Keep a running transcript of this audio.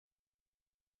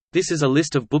This is a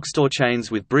list of bookstore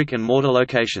chains with brick-and-mortar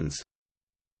locations.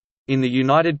 In the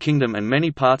United Kingdom and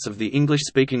many parts of the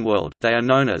English-speaking world, they are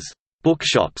known as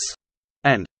bookshops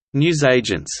and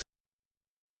newsagents.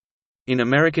 In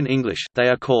American English, they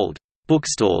are called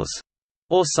bookstores,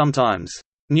 or sometimes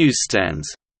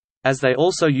newsstands, as they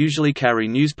also usually carry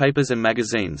newspapers and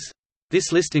magazines.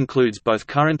 This list includes both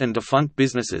current and defunct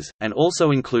businesses, and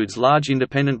also includes large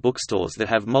independent bookstores that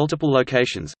have multiple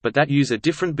locations, but that use a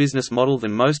different business model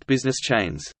than most business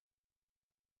chains.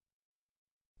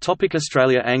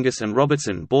 Australia. Angus and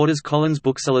Robertson Borders Collins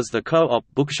Booksellers, The Co-op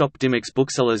Bookshop, Dymocks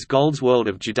Booksellers, Gold's World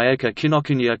of Judaica,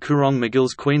 Kinokuniya, Coorong,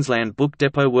 McGill's, Queensland Book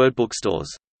Depot, Word Bookstores.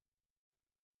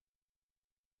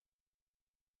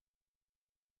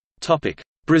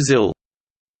 Brazil.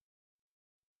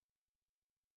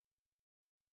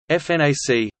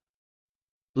 FNAC,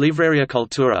 Livraria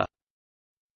Cultura,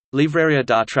 Livraria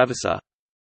da Travessa,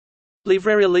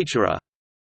 Livraria Leitura,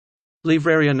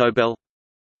 Livraria Nobel,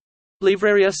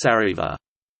 Livraria Saraiva.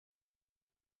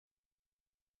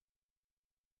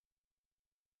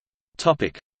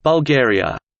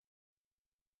 Bulgaria.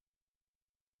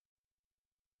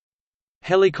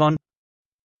 Helicon,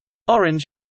 Orange,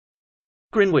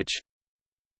 Greenwich.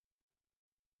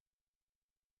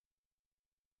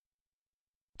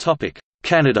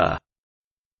 Canada.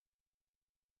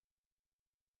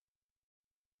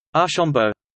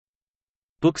 Archambault,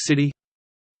 Book City.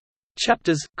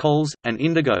 Chapters, Coles, and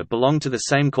Indigo belong to the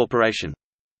same corporation.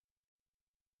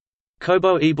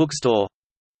 Kobo e-bookstore,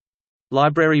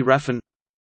 Library Raffin,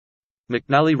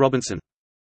 McNally Robinson,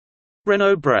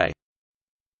 Renaud Bray.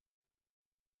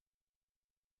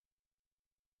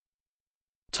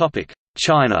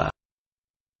 China.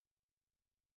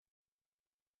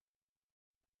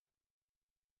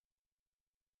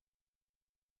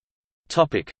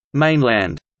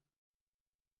 Mainland.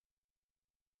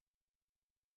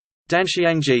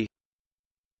 Danxiangji,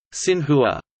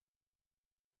 Xinhua.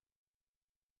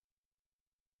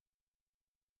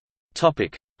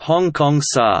 Hong Kong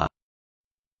SAR.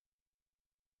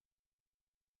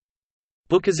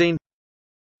 Bookazine,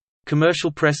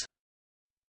 Commercial Press,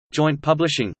 Joint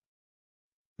Publishing.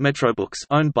 Metrobooks,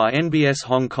 owned by NBS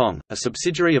Hong Kong, a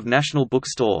subsidiary of National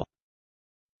Bookstore.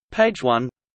 Page 1.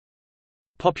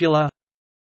 Popular.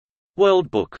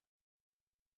 World Book.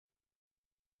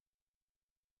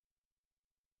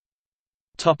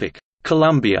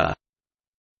 Colombia.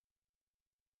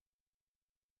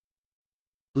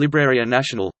 Libreria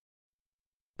Nacional,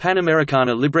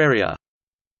 Panamericana Libreria.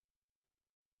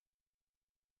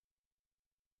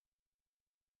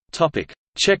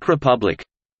 Czech Republic.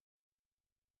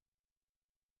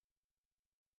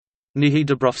 Nihy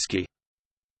Dubrovsky,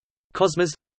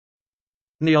 Cosmos,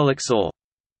 Neolixor.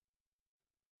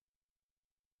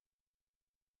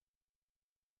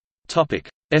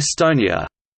 Estonia.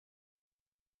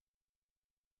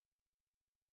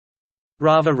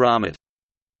 Rava Ramat.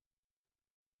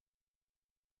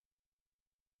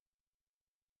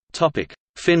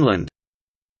 Finland.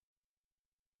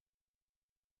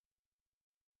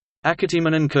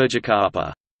 Akatemainen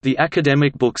Kirjakauppa, the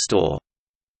academic bookstore.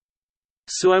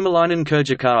 Suomalainen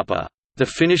Kirjakauppa, the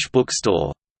Finnish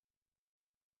bookstore.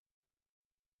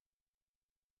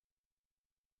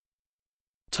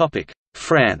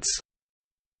 France.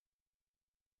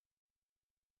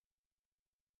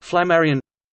 Flammarion.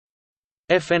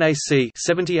 FNAC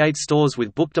 78 stores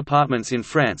with book departments in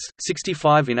France,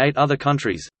 65 in 8 other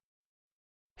countries.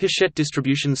 Hachette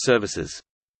Distribution Services.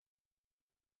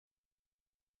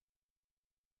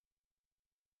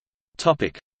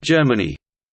 Germany.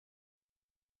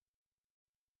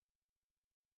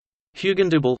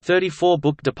 Hugendubel 34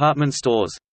 book department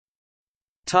stores.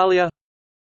 Thalia.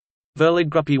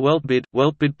 Verlagsgruppe Weltbid,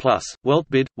 Weltbid Plus,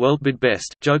 Weltbid, Weltbid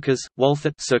Best, Jokers,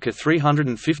 Walthet, circa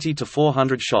 350 to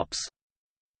 400 shops.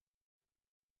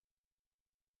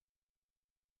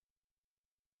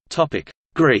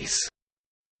 Greece.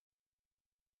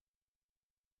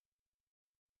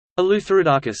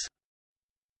 Eleutherodakis,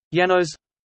 Yanos,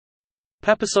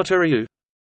 Papasoteriou,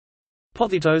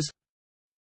 Pothitos,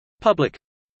 Public.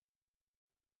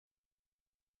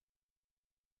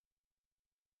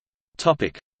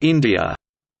 India.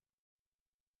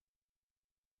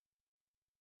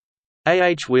 A.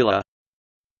 H. Wheeler,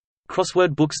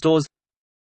 Crossword Bookstores,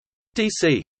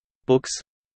 D.C. Books,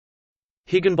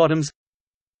 Higginbottoms,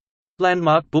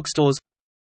 Landmark Bookstores,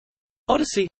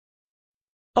 Odyssey,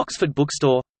 Oxford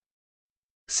Bookstore,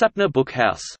 Sapna Book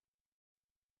House.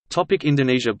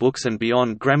 Indonesia. Books and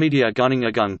Beyond, Gramedia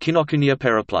Gunningagung Kinokuniya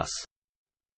Periplus.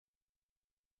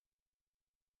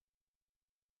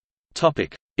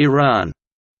 Iran.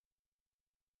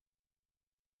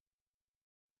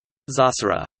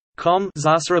 Zasara.com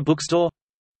Zasara bookstore.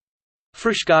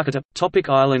 Frischgarkata – Topic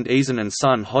Island Eason and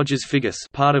Son Hodges Figgis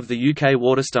part of the UK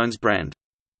Waterstones brand.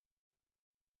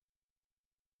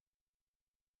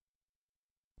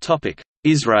 Topic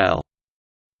Israel.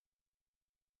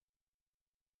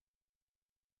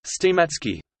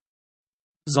 Stimatsky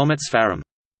Zometz Farum.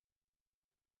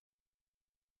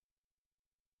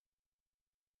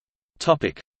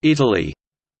 Topic Italy.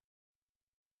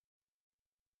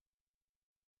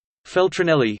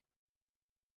 Feltrinelli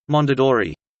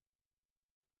Mondadori.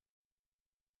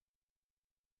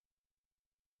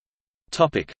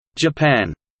 Topic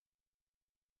Japan.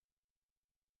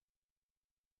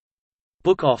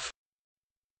 Book Off.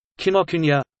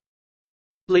 Kinokuniya.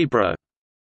 Libro.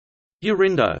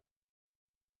 Urindo.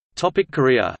 Topic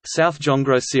Korea. South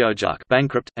Jongro Seojuk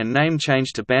bankrupt, and name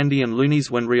changed to Bandy and Loonies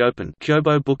when reopened.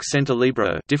 Kyobo Book Center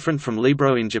Libro different from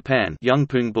Libro in Japan.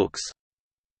 Youngpoong Books.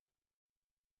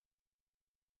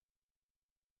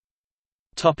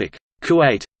 Topic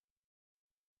Kuwait.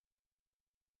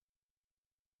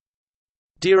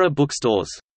 Dira Bookstores.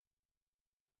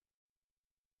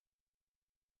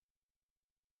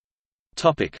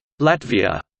 Topic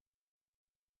Latvia.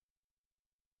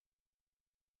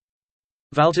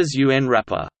 Valters UN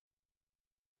Rapper.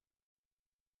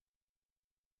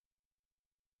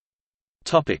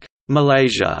 Topic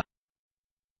Malaysia.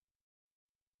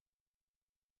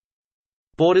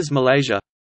 Borders Malaysia.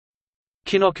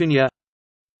 Kinokuniya.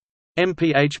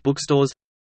 MPH Bookstores.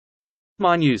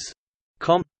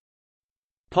 MyNews.com.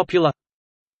 Popular.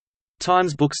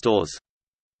 Times Bookstores.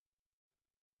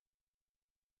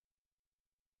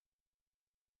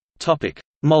 Topic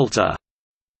Malta.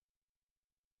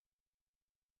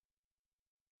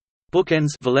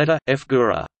 Bookends Valletta, F.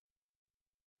 Gura.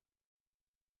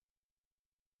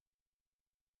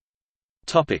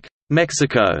 Topic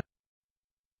Mexico.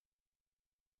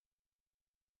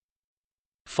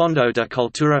 Fondo de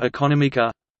Cultura Económica.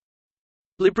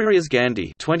 Librerías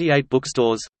Gandhi 28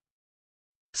 bookstores.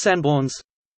 Sanborns.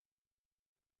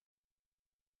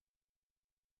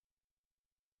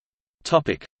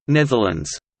 Topic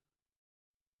Netherlands.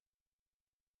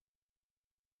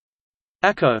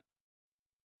 ACO.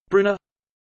 Brunner.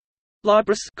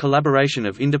 Libris collaboration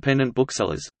of independent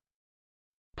booksellers.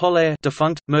 Polaire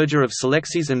Defunct merger of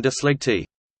Selexis and Deslegti.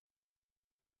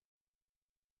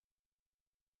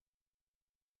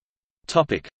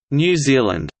 Topic New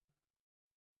Zealand.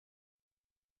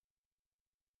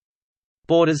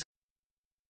 Borders.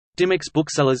 Dymocks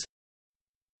Booksellers.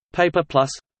 Paper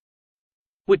Plus.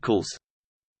 Whitcoulls.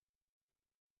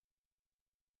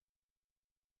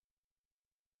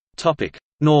 Topic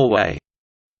Norway.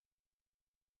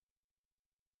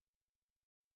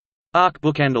 Ark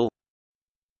Bookhandel.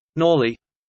 Norley.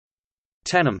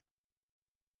 Tannum.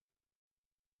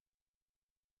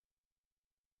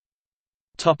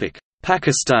 Topic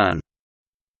Pakistan.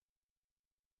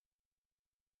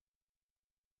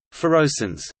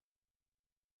 Ferosans.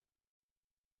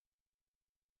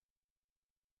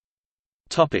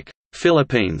 Topic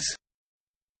Philippines.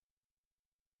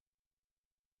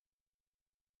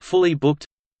 Fully Booked.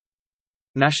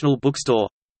 National Bookstore.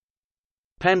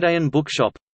 Pandayan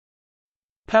Bookshop.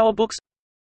 Powerbooks.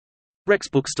 Rex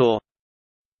Bookstore.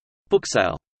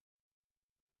 Booksale.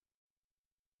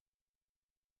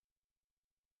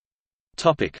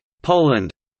 Topic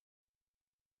Poland.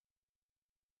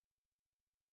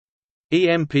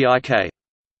 EMPIK.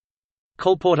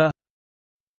 Kolporter.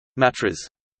 Matras.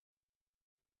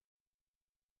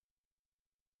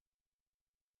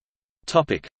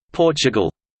 Topic Portugal.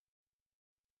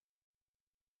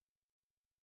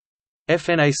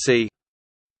 FNAC.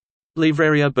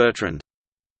 Livraria Bertrand.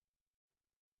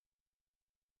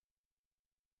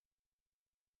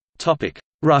 Topic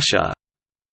Russia.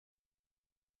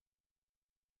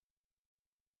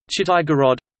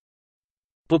 Chitai-Gorod.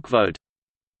 Bookvode.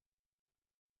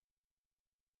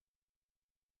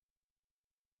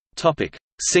 Topic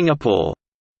Singapore.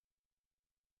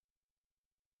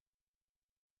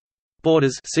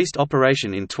 Borders ceased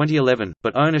operation in 2011,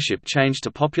 but ownership changed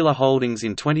to Popular Holdings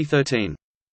in 2013.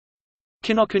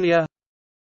 Kinokuniya.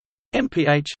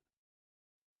 MPH.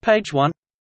 Page 1.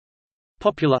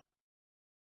 Popular.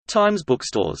 Times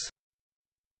Bookstores.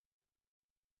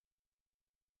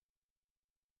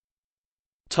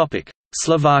 Topic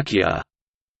Slovakia.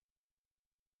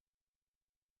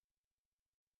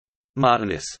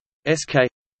 Martinis. SK.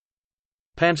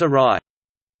 Panta Rhei.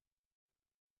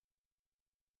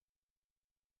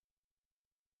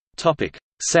 Topic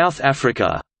South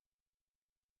Africa.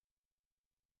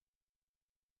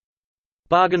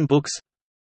 Bargain Books.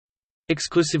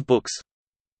 Exclusive Books.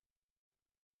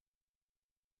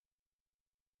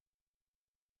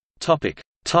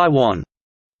 Taiwan.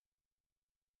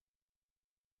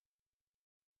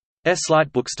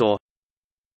 S-Light Bookstore,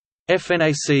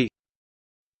 FNAC,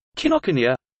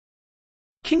 Kinokuniya,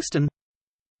 Kingston.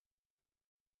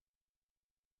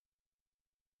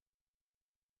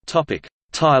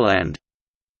 Thailand.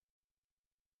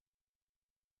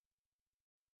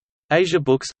 Asia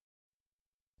Books,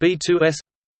 B2S,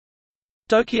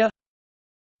 Dokia,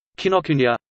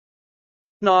 Kinokuniya,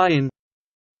 Nine.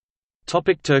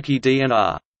 Turkey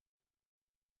DNR.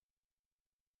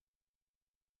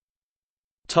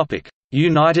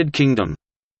 United Kingdom.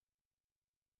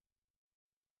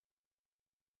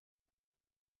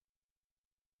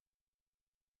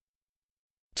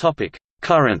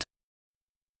 Current.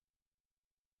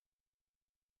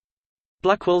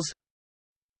 Blackwells,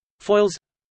 Foyles,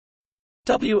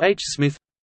 W. H. Smith,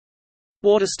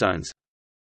 Waterstones,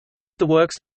 The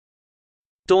Works,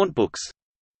 Daunt Books.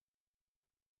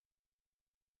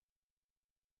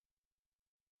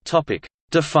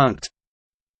 Defunct.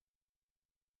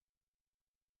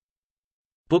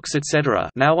 Books etc.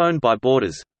 now owned by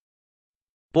Borders.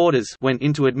 Borders went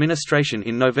into administration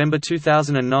in November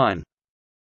 2009.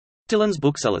 Dillon's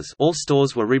Booksellers, all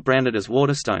stores were rebranded as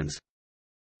Waterstones.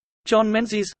 John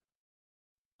Menzies.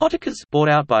 Otakars bought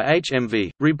out by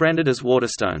HMV, rebranded as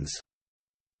Waterstones.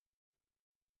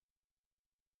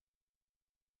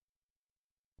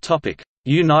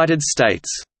 United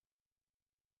States.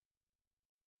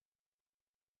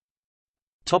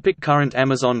 Current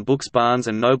Amazon Books, Barnes &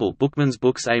 Noble, Bookman's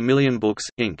Books, A Million Books,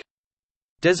 Inc.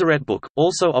 Deseret Book,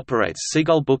 also operates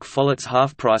Seagull Book, Follett's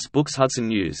Half Price Books, Hudson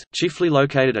News, chiefly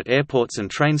located at airports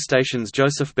and train stations.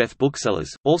 Joseph Beth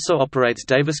Booksellers, also operates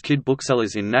Davis Kidd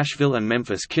Booksellers in Nashville and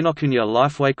Memphis. Kinokuniya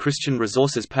Lifeway Christian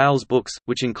Resources Powell's Books,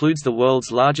 which includes the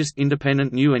world's largest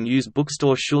independent new and used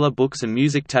bookstore. Schuler Books and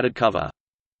Music. Tattered Cover.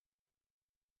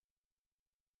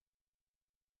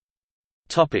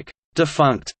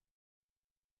 Defunct.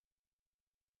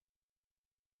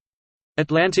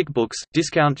 Atlantic Books,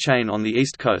 discount chain on the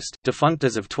East Coast, defunct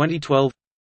as of 2012.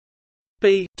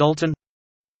 B. Dalton.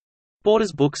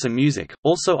 Borders Books and Music,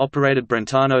 also operated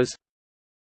Brentanos.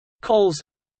 Coles.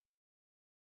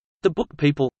 The Book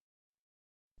People.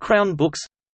 Crown Books.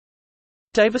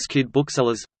 Davis Kidd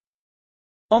Booksellers.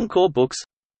 Encore Books.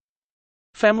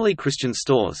 Family Christian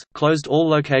Stores, closed all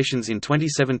locations in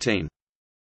 2017.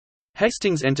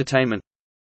 Hastings Entertainment.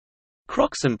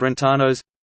 Crocs and Brentanos.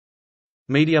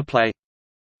 Media Play.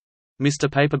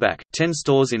 Mr. Paperback, 10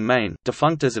 stores in Maine,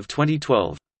 defunct as of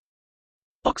 2012.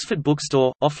 Oxford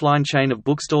Bookstore, offline chain of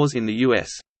bookstores in the U.S.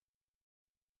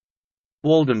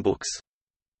 Walden Books.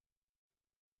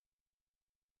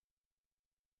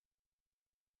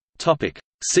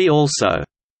 See also: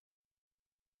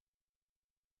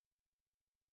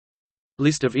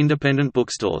 List of independent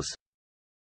bookstores.